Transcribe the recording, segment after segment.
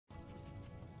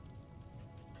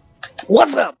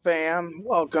What's up, fam?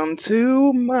 Welcome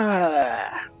to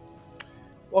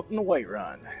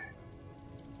Whiterun.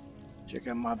 Check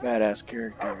out my badass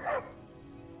character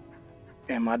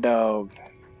and my dog.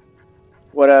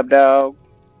 What up, dog?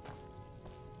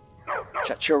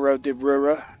 Chachoro de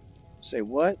Brura. Say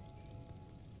what?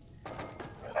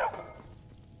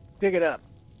 Pick it up.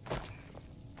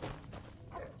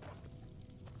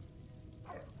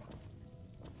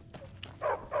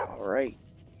 All right.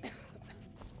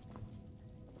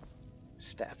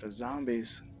 Staff of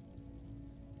zombies.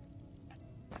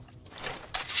 I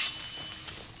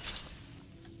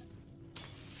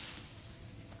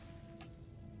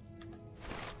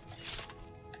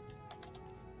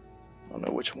don't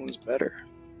know which one's better.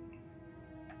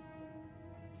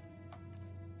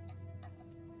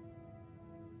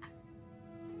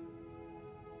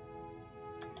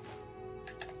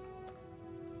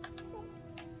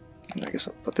 I guess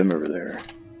I'll put them over there.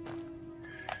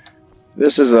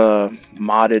 This is a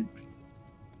modded.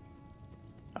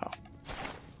 Oh.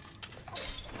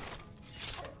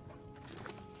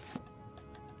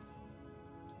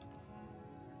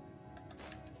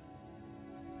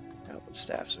 I'll put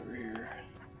staffs over here.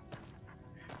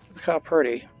 Look how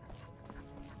pretty.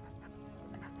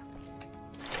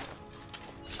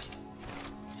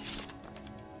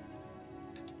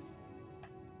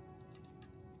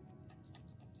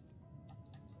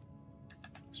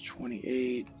 It's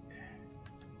 28.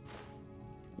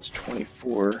 It's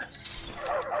 24,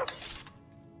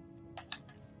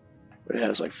 but it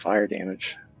has like fire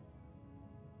damage.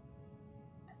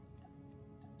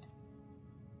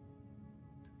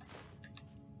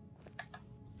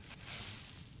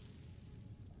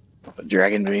 I'll put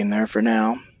Dragon Beam there for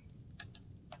now.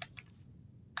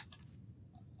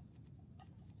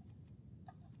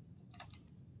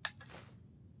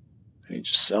 I need to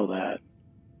just sell that.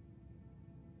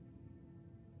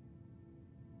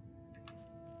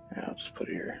 I'll just put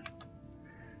it here.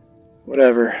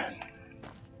 Whatever.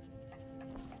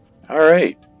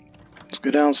 Alright. Let's go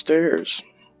downstairs.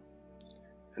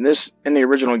 And this, in the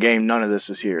original game, none of this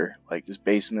is here. Like this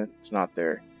basement, it's not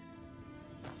there.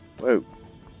 Whoa.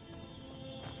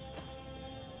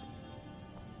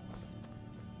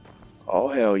 Oh,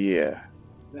 hell yeah.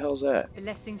 What the hell's that?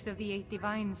 Blessings of the 8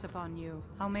 divines upon you.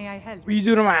 How may I help? What are you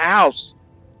doing in my house?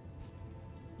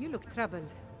 You look troubled.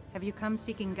 Have you come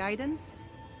seeking guidance?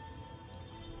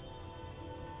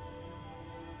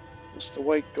 What's the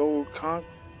white gold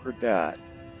concordat?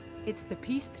 It's the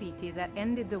peace treaty that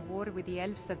ended the war with the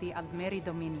elves of the Aldmeri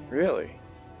Dominion. Really?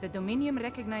 The Dominion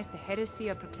recognized the heresy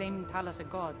of proclaiming Talos a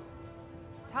god.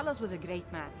 Talos was a great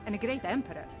man and a great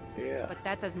emperor. Yeah. But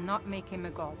that does not make him a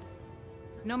god.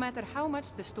 No matter how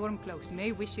much the Stormcloaks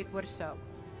may wish it were so.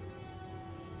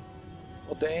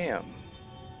 Well, damn.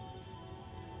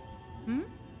 Hmm?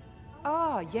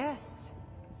 Ah, yes.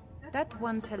 That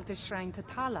once held a shrine to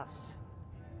Talos.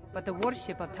 But the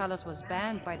worship of Talos was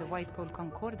banned by the White Gold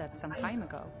Concordat some time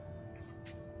ago.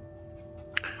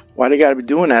 Why they gotta be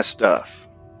doing that stuff?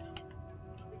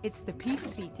 It's the peace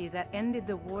treaty that ended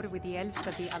the war with the elves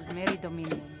of the Aldmeri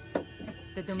Dominion.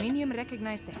 The Dominion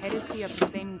recognized the heresy of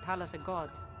proclaiming Talos a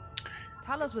god.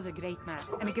 Talos was a great man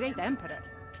and a great emperor,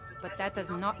 but that does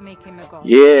not make him a god.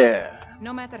 Yeah.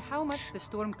 No matter how much the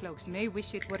Stormcloaks may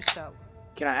wish it were so.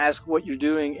 Can I ask what you're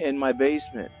doing in my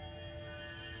basement?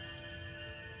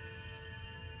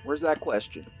 Where's that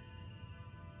question?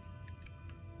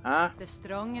 Huh? The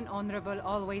strong and honorable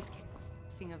always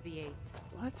sing of the 8.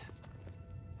 What?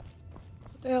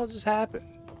 What the hell just happened?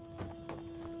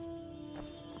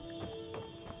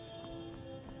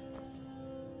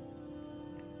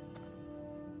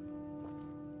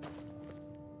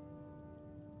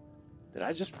 Did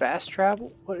I just fast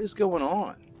travel? What is going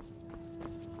on?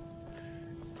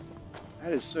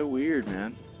 That is so weird,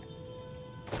 man.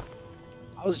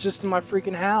 I was just in my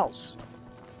freaking house.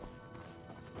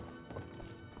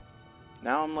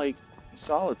 Now I'm like in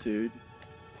solitude.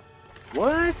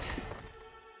 What?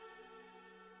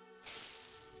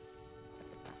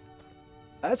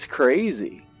 That's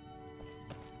crazy.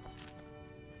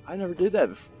 I never did that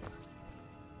before.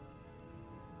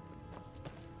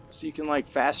 So you can like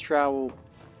fast travel.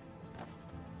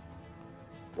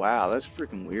 Wow, that's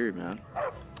freaking weird, man.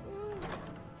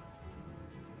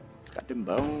 It's got them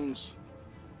bones.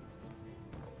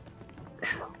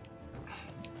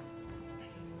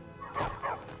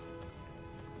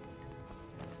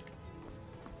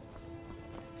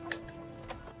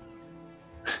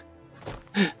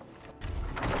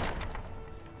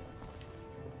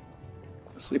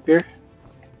 Sleep here?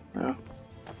 No.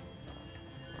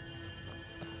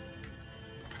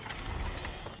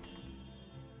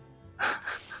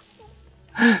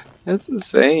 That's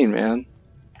insane, man.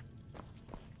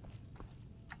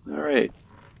 Alright.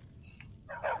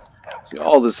 See,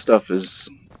 all this stuff is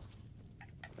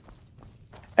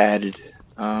added,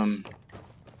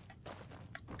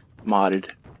 modded.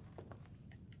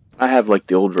 I have like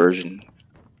the old version.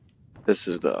 This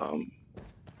is the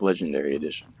legendary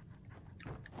edition.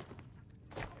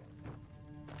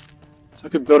 So I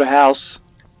could build a house.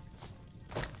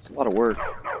 It's a lot of work.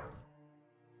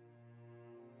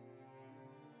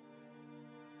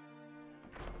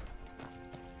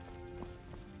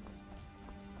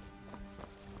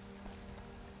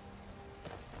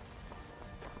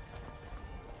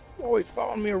 Always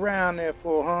following me around there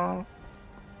for, huh?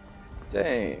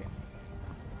 Dang.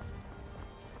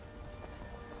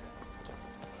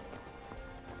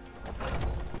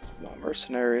 It's my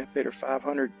mercenary. I paid her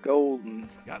 500 gold and...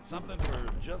 Got something for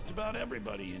just about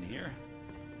everybody in here.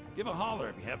 Give a holler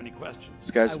if you have any questions.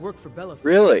 This guy's... I work for Bellathor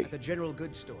Really? at the general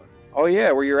goods store. Oh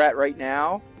yeah, where you're at right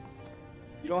now?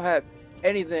 You don't have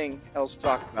anything else to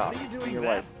talk about. What are you in doing your that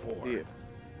life, for? do you?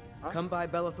 Huh? Come by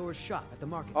Bellathor's shop at the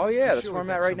market. Oh yeah, that's sure where I'm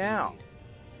we've at got right something you now. need.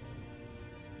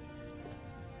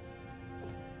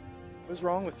 What's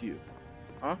wrong with you?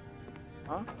 Huh?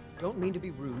 Huh? Don't mean to be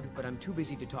rude, but I'm too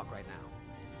busy to talk right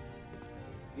now.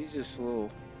 He's just a little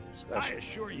I special.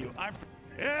 assure you,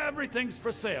 everything's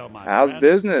for sale, my How's friend.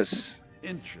 business?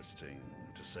 Interesting,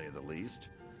 to say the least.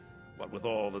 What with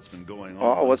all that's been going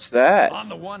on. Oh, what's that? On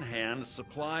the one hand,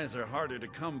 supplies are harder to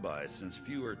come by since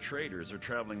fewer traders are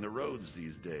traveling the roads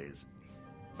these days.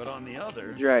 But on the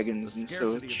other, Dragons the and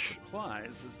scarcity of such.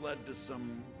 supplies has led to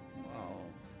some, well,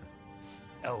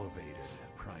 elevated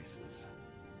prices.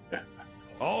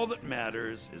 All that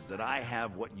matters is that I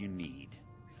have what you need,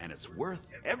 and it's worth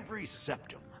every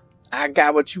septum. I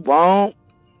got what you want.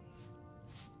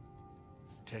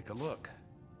 Take a look.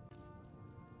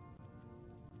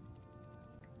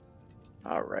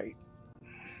 Alright.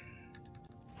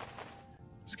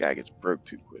 This guy gets broke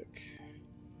too quick.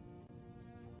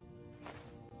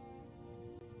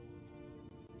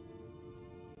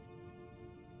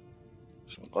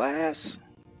 Some glass.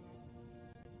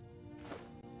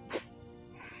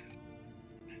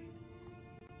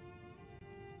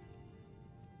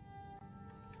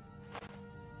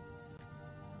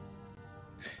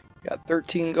 Got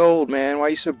 13 gold, man. Why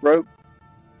you so broke?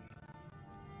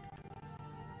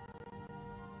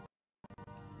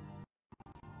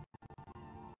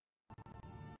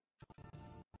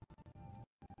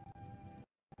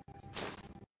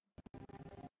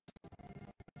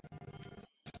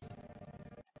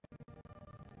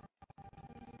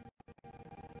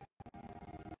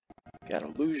 Got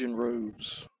illusion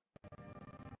robes.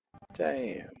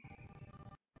 Damn.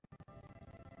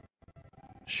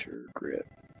 Sure grip.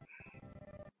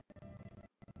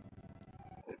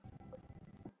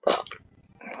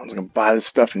 I was gonna buy this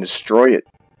stuff and destroy it.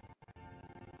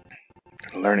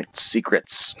 Learn its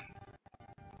secrets.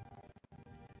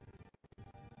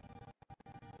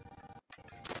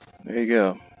 There you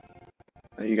go.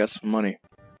 Now you got some money.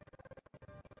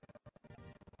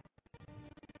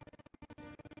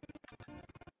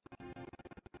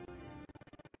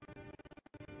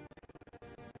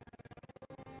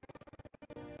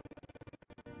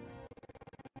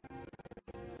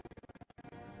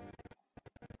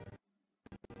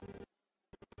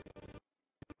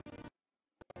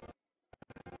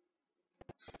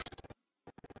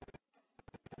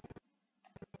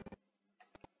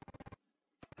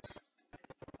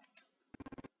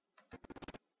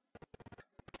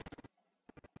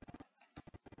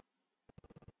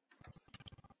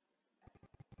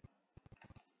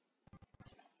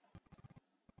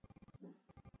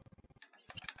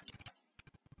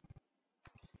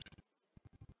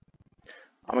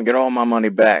 I'm gonna get all my money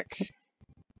back.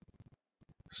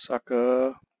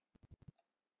 Sucker.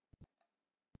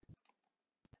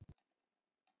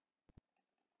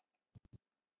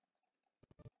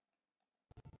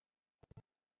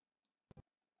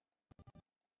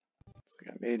 I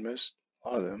think I made a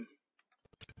lot of them.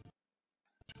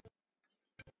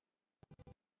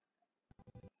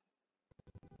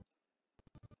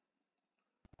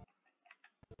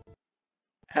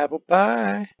 Apple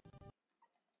pie.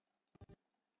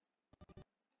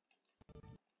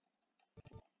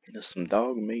 Just some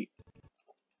dog meat.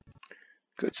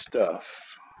 Good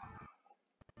stuff.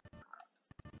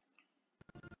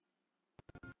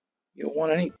 You don't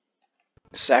want any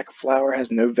sack of flour has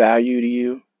no value to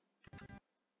you.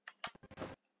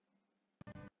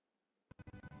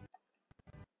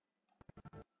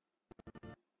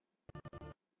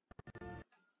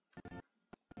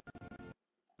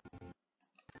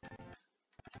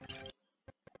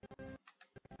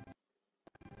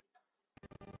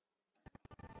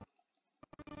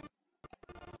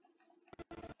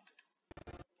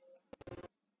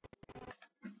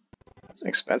 It's an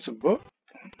expensive book.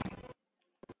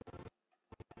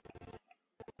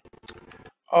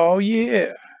 Oh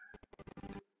yeah.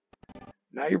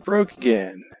 Now you're broke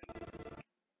again.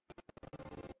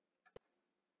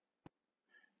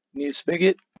 You need a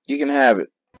spigot? You can have it.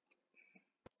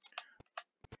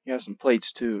 You have some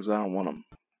plates too, because I don't want them.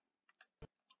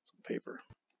 Some paper.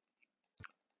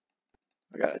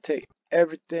 I gotta take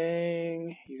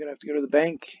everything. You're gonna have to go to the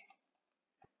bank.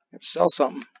 You have to sell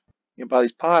something. You can buy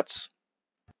these pots.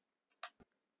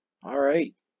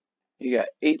 Alright. You got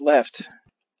 8 left.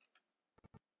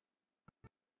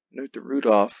 Note the root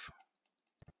off.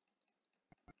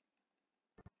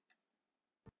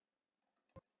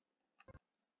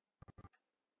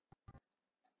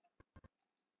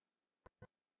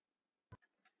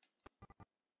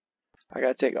 I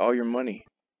gotta take all your money.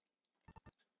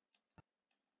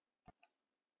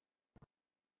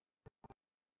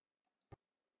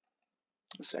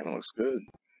 The salmon looks good.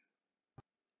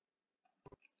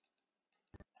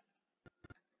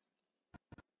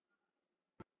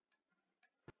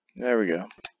 There we go.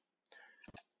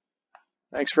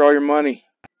 Thanks for all your money.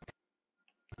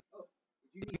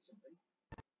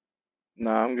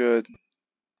 Nah, I'm good.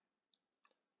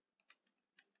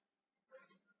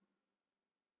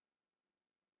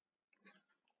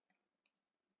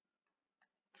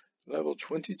 Level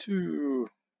 22.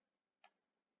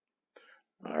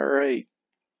 Alright.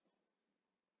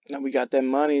 Now we got them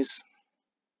monies.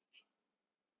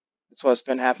 That's what I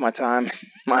spend half my time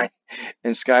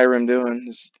in Skyrim doing,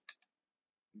 is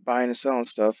buying and selling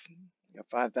stuff. Got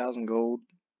 5,000 gold.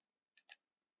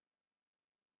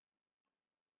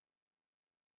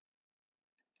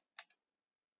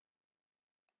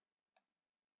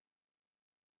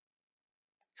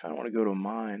 Kinda wanna go to a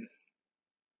mine.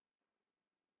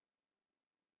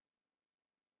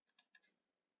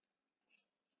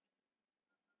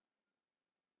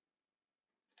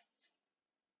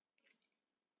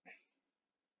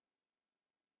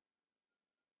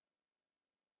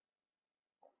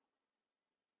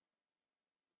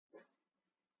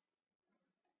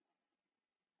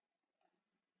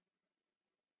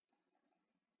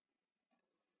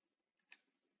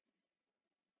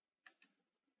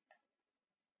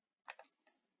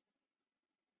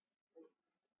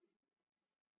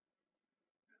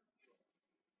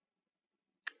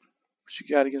 What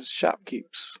you got against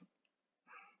shopkeepers?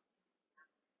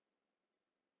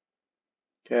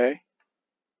 Okay.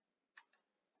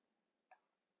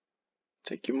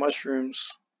 Take your mushrooms.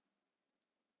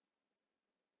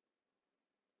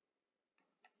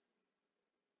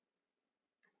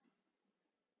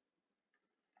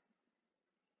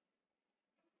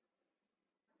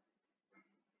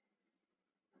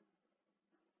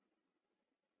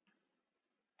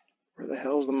 Where the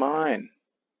hell's the mine?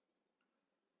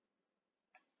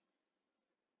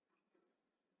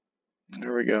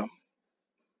 There we go.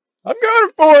 I'm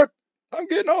going for it! I'm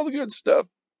getting all the good stuff.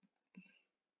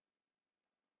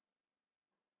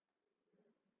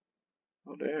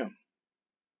 Oh damn.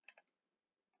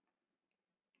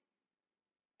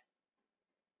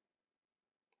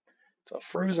 It's a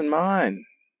frozen mine.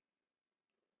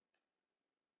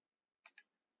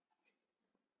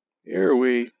 Here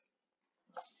we.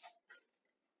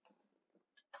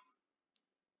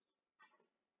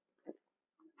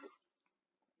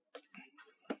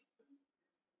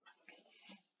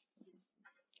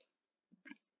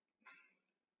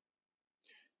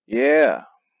 Yeah.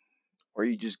 Or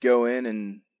you just go in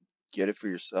and get it for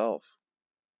yourself.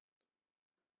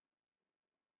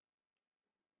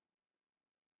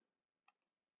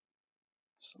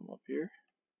 Some up here.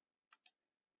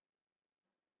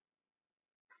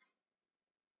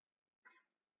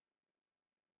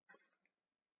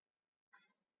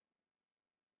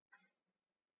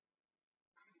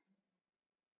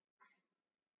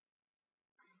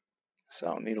 So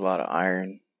I don't need a lot of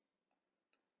iron.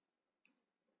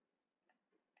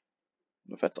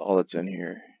 If that's all that's in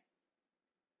here.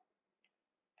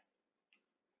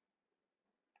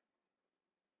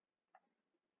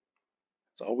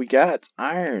 That's all we got. It's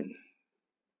iron.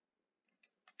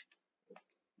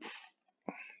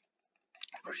 I'm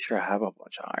pretty sure I have a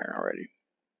bunch of iron already.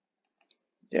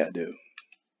 Yeah, I do.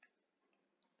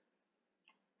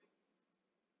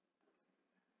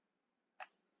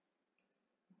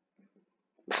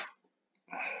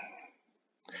 I'd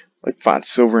like to find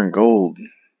silver and gold.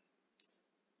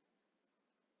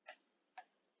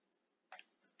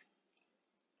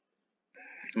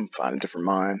 I'm gonna find a different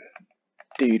mine.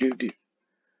 Do. Come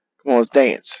on, let's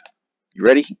dance. You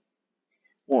ready?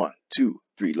 1, 2,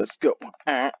 3, let's go.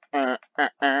 Yeah.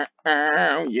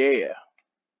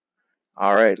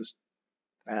 Alright, let's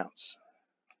bounce.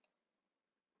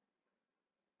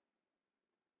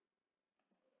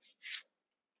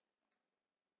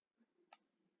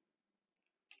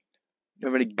 You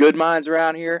have any good mines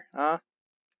around here, huh?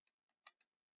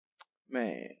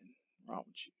 Man, what's wrong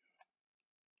with you?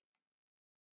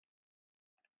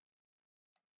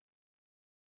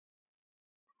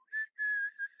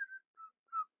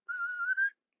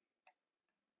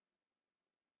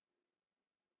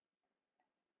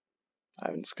 I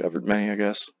haven't discovered many, I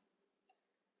guess.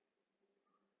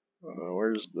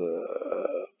 Where's the...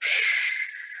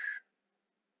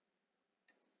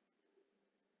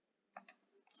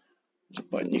 There's a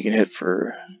button you can hit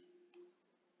for...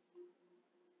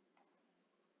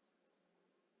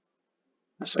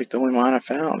 That's like the only mine I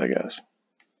found, I guess.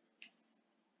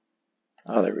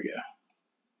 Oh, there we go.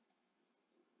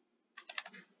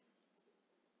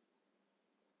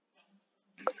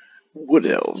 Wood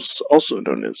elves, also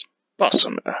known as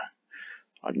Bossamer,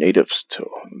 are natives to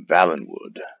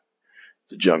Valenwood.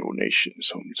 The jungle nation is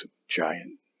home to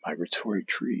giant migratory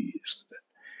trees that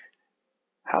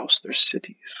house their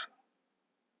cities.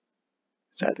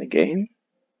 Is that in the game?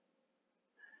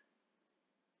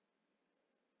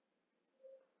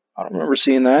 I don't remember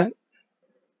seeing that.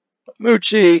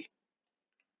 Moochie,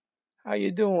 how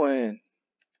you doing?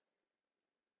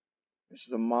 This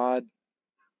is a mod.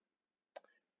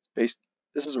 It's based.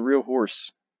 This is a real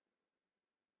horse,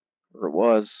 or it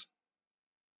was.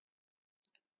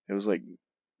 It was like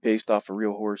based off a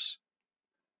real horse.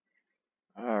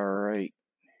 All right,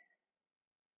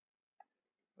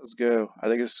 let's go. I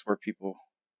think this is where people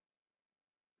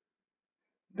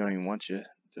don't even want you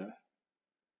to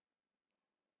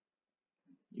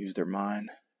use their mind.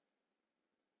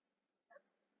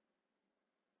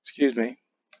 Excuse me.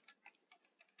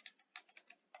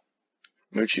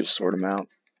 Moochie will sort them out.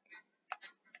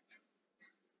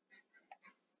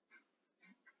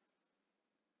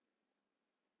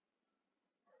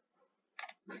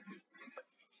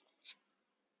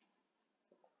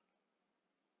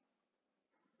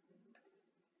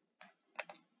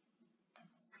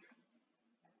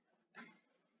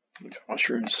 Look at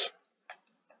mushrooms.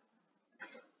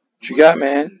 What you got,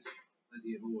 man?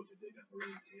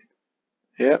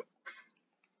 Yep.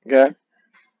 Okay.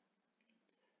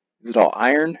 Is it all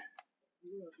iron?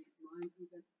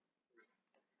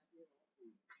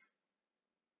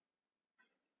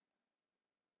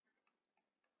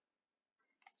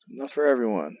 It's enough for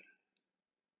everyone.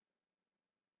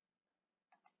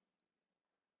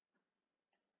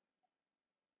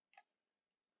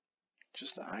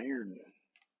 Just iron.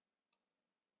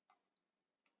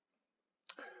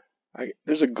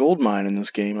 There's a gold mine in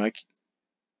this game.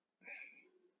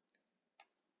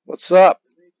 What's up?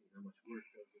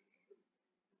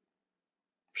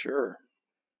 Sure.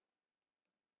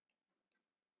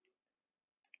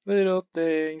 Little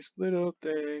things, little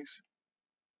things.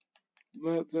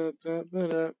 Blah, blah, blah, blah,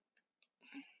 blah.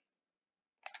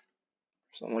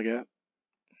 Something like that.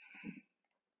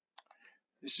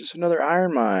 It's just another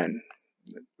iron mine,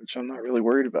 which I'm not really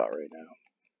worried about right now.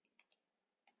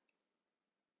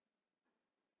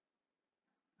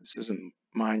 This isn't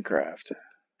Minecraft.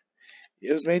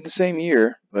 It was made the same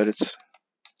year, but it's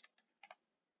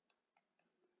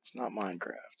not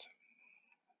Minecraft.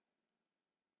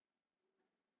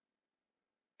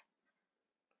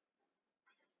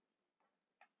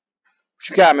 What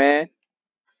you got, man?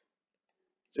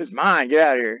 This is mine. Get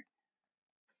out of here.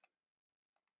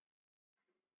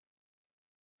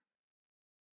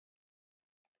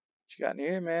 What you got in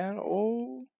here, man?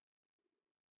 Oh,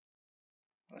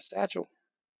 a satchel.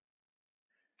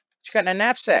 What you got in a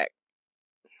knapsack?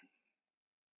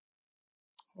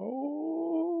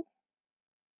 Oh,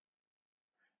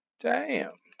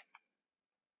 damn.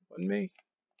 Wasn't me.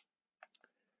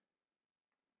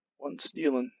 Wasn't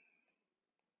stealing.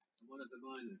 One of the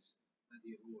miners had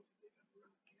the award to pick up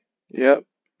around Yep, here.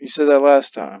 you said that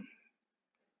last time.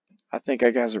 I think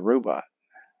that guy's a robot.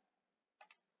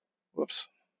 Whoops.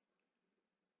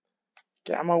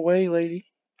 Get out of my way, lady.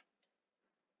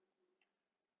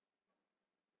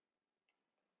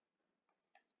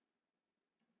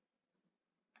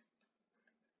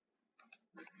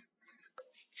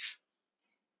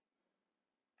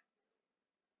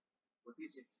 What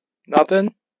is it?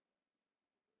 Nothing?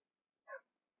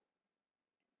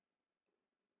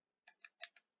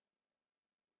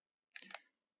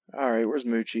 Alright, where's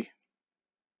Moochie?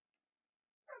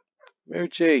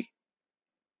 Moochie!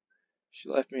 She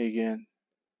left me again.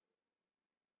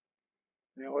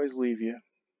 They always leave you.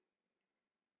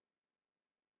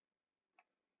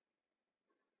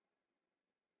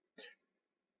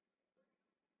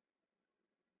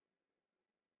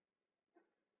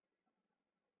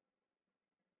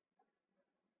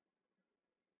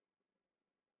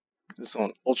 This is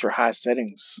on ultra high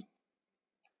settings.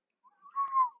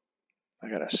 I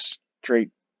gotta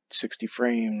straight 60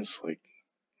 frames, like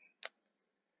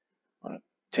on a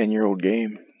 10-year-old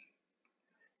game.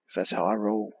 'Cause that's how I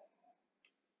roll.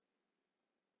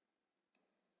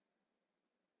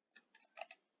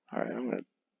 Alright, I'm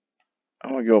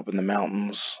gonna go up in the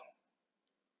mountains,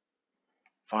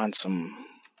 find some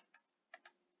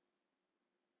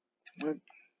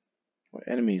what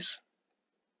enemies?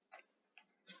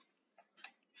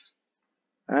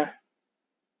 Huh?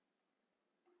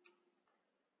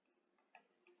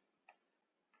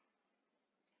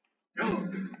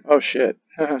 Oh shit.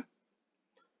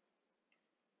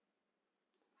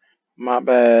 My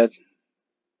bad.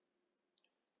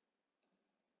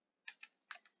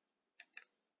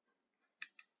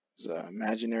 It's an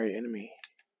imaginary enemy.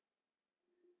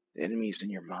 The enemy's in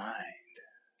your mind.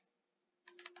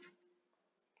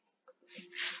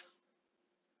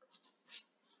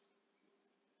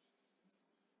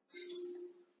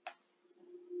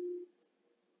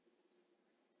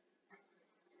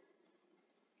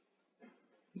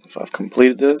 If I've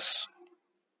completed this,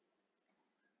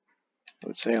 it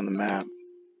would say on the map.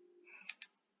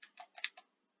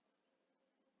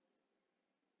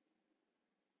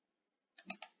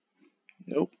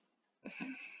 Nope.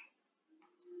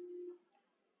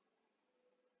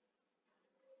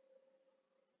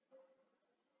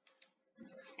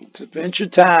 It's adventure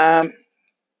time.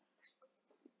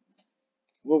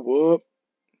 Whoop whoop.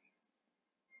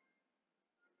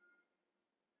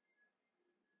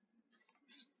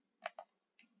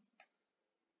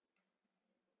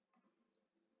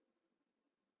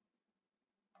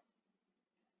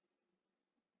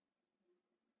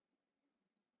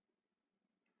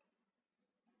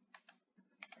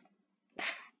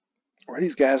 Why are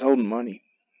these guys holding money?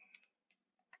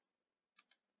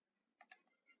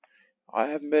 I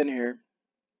haven't been here.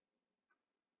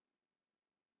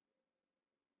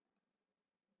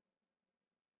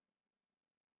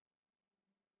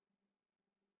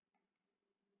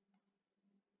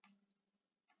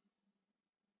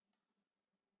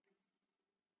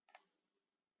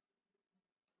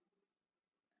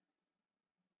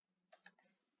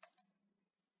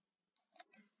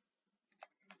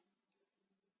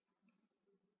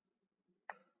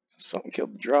 Something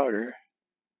killed the Draugr,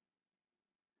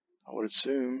 I would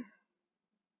assume.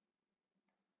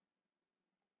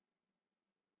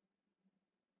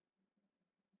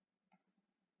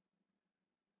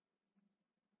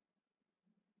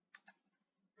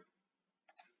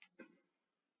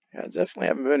 Yeah, I definitely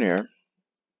haven't been here.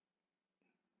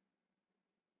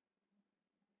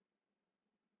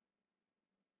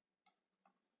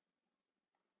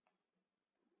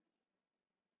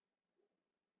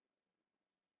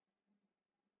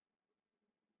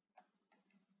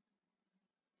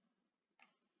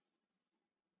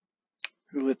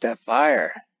 Who lit that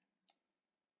fire?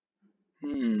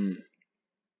 Hmm.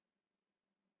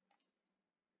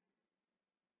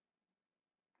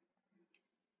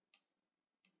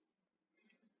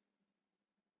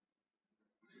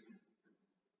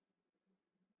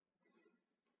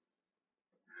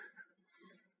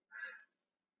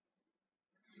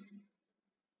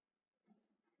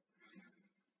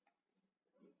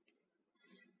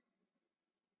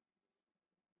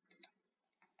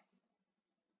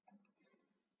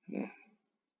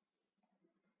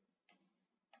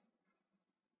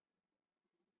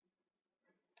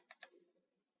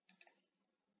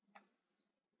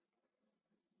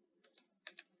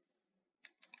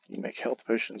 You make health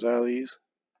potions out of these.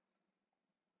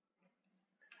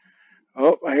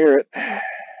 Oh, I hear it.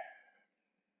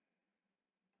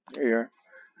 There you are.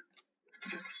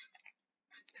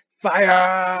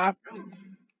 Fire!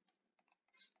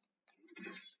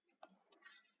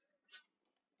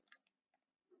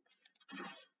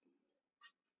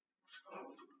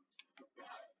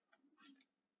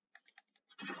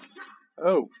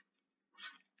 Oh.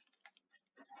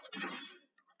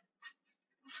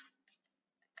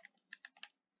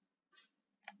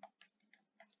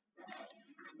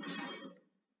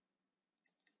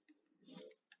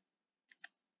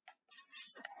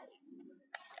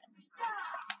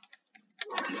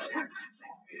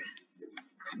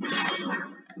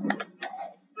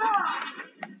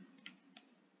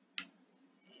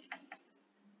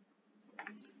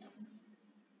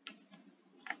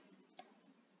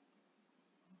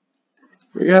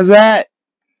 Where you guys at?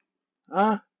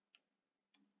 Huh?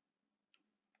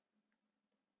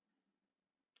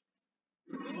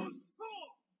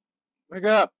 Wake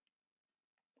up.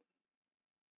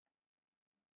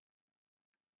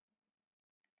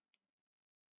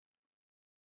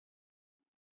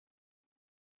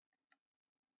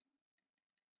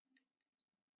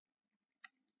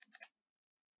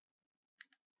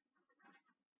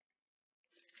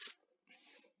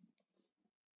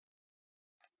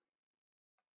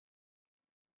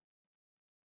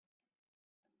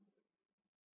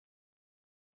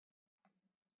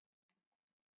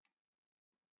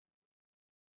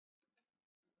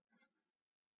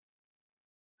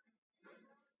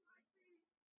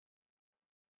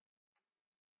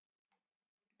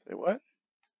 Say what?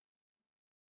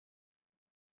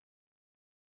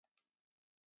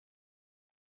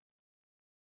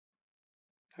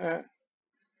 Huh.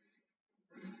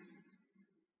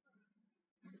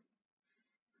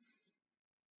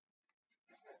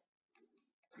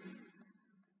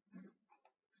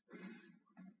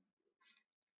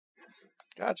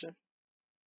 Gotcha.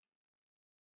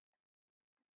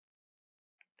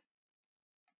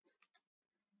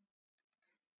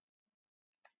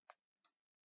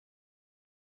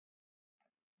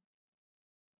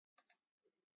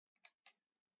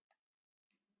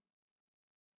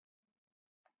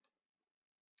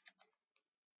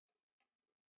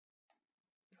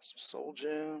 Got some soul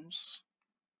gems.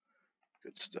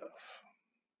 Good stuff.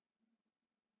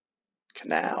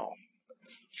 Canal.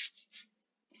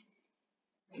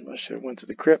 I should have went to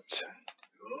the crypt.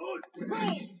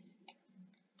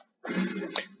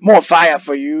 More fire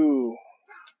for you.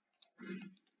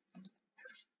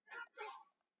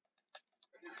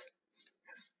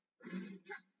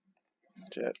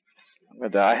 Shit. I'm gonna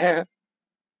die.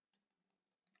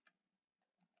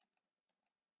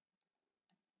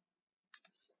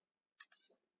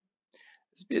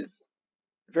 This would be a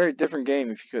very different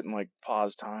game if you couldn't like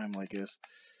pause time like this.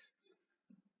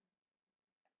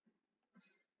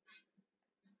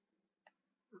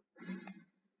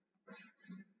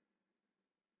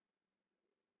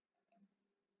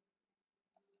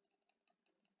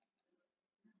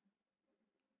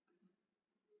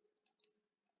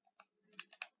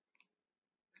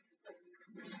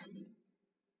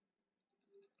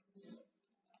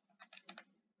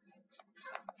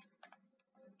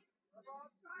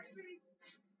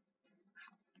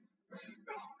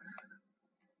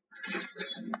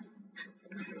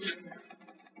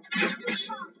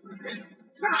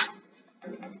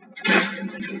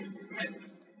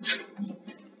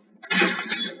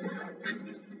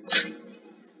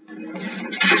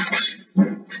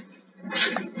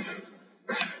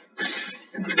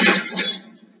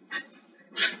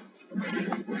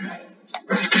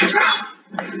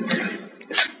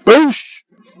 Boosh!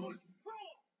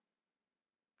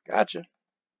 Gotcha.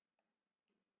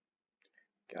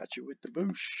 Got you with the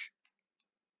boosh.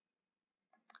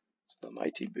 It's the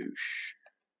mighty boosh.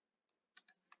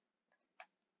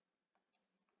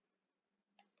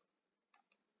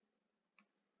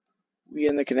 We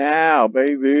in the canal,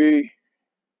 baby.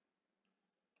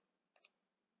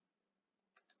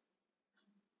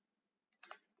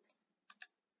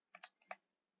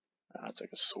 It's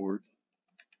like a sword.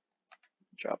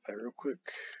 Drop that real quick.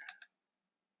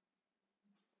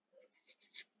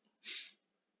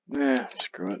 Nah,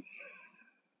 screw it.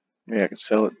 Maybe I can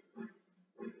sell it.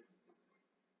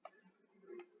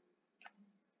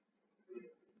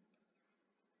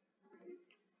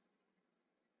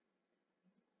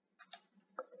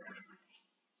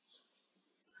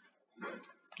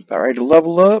 About ready to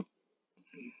level up.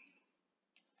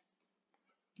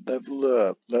 Level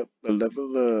up.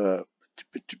 Level up.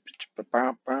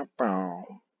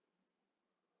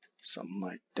 Something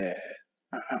like that.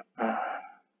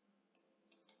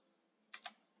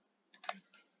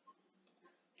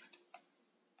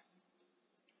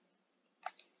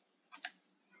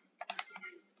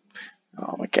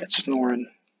 Oh, my cat's snoring.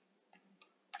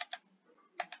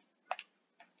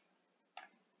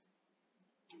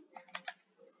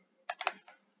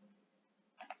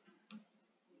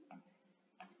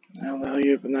 How the hell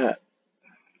you open that?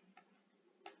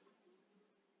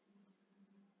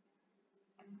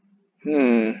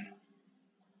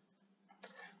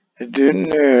 I didn't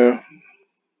know.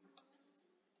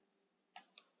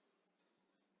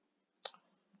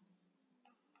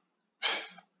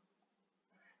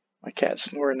 My cat's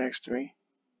snoring next to me.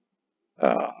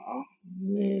 Oh,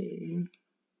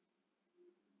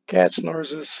 cat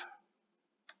snores.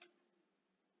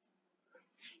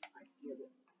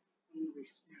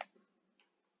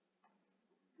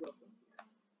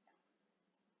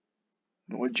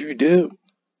 What'd you do?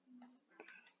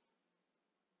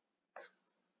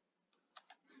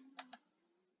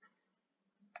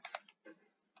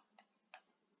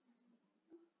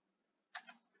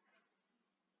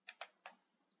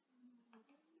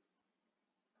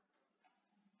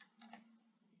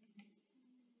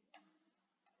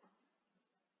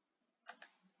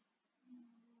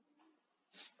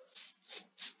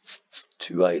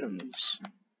 Two items.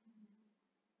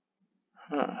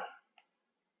 Huh.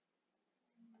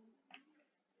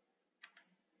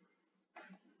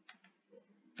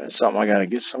 That's something I gotta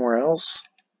get somewhere else.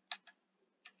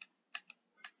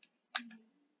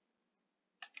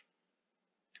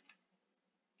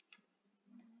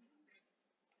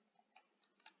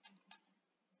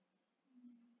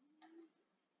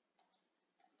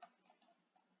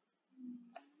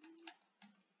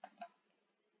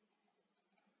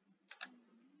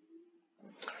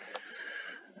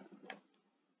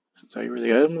 tell you where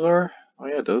the items are? Oh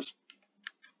yeah, it does.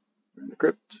 We're in the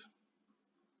crypt.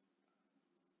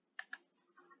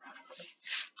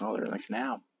 Oh, they're in the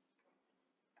canal.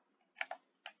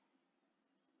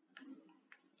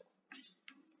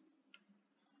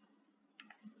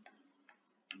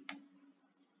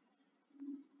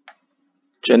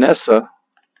 Janessa.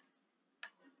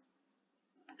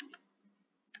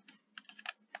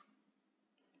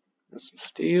 Got some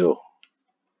steel.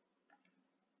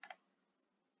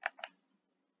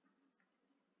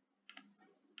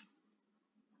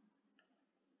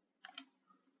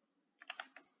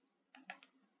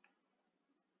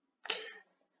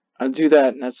 I do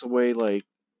that, and that's the way, like,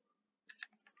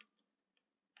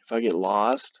 if I get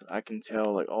lost, I can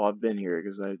tell, like, oh, I've been here,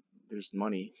 because there's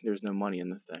money. There's no money in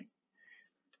the thing.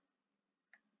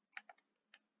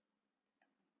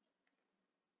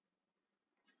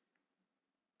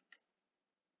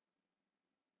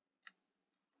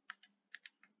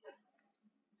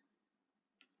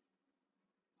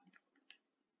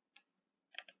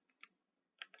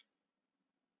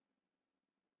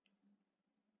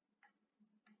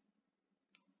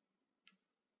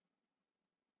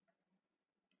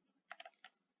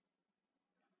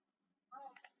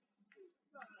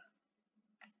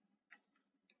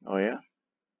 Oh yeah?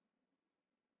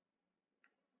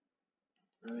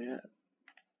 Oh yeah.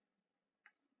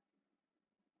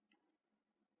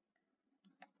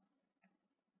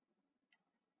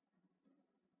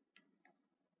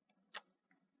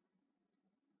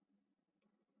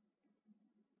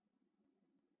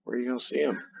 Where are you gonna see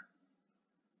him?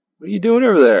 What are you doing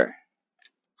over there?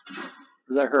 Or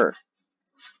is that her?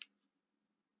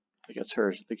 I think it's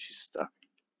her. I think she's stuck.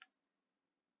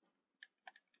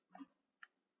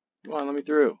 Come on, let me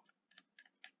through.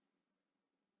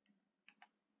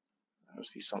 There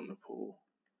must be something to pull.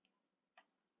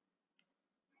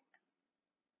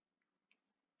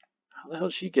 How the hell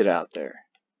did she get out there?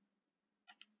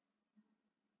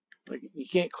 Like, you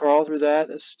can't crawl through that?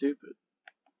 That's stupid.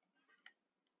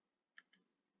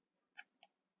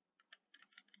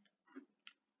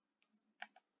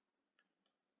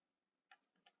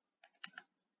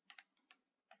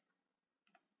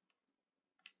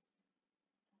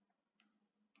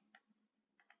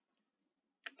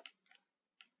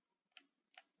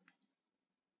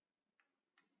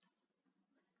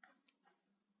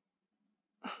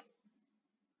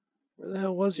 Where the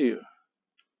hell was you?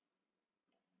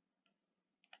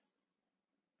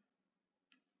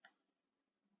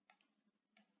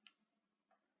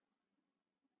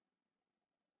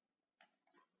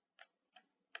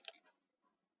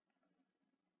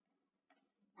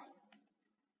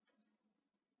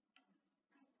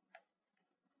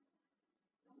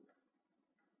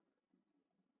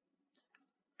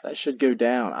 That should go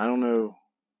down. I don't know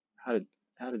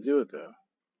how to do it though.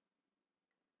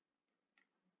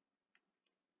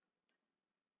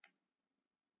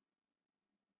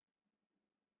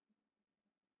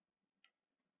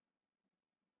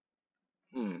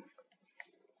 Hmm.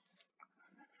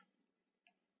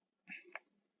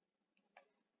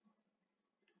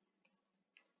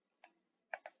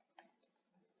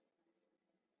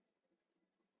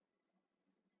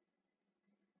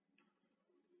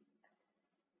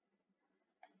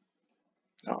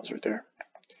 Oh, it's right there.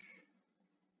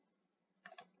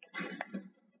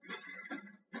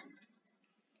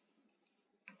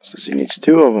 So she needs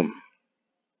two of them.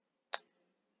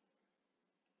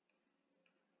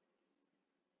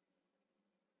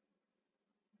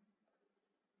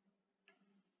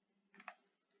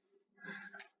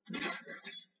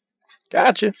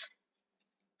 Gotcha.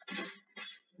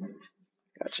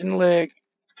 Gotcha in the leg.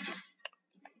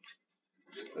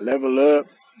 Level up.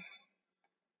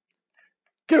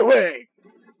 Get away.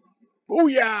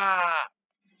 Booyah!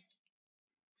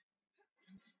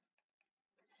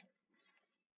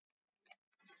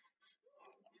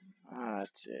 Ah,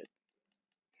 that's it.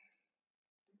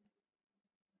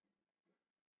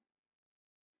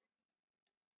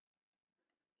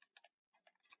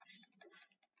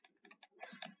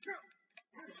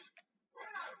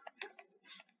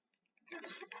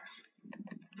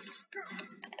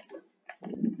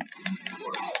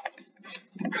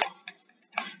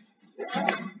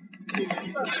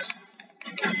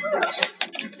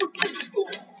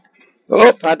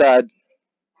 Oh, I died.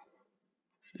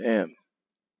 Damn.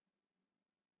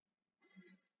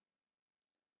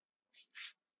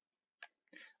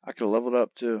 I could have leveled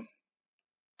up too.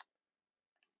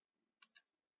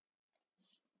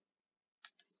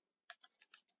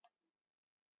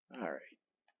 Alright.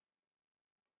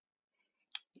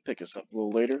 Pick us up a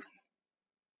little later.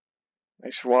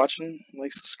 Thanks for watching.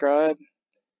 Like, subscribe.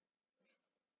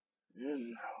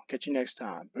 And I'll catch you next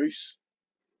time. Peace.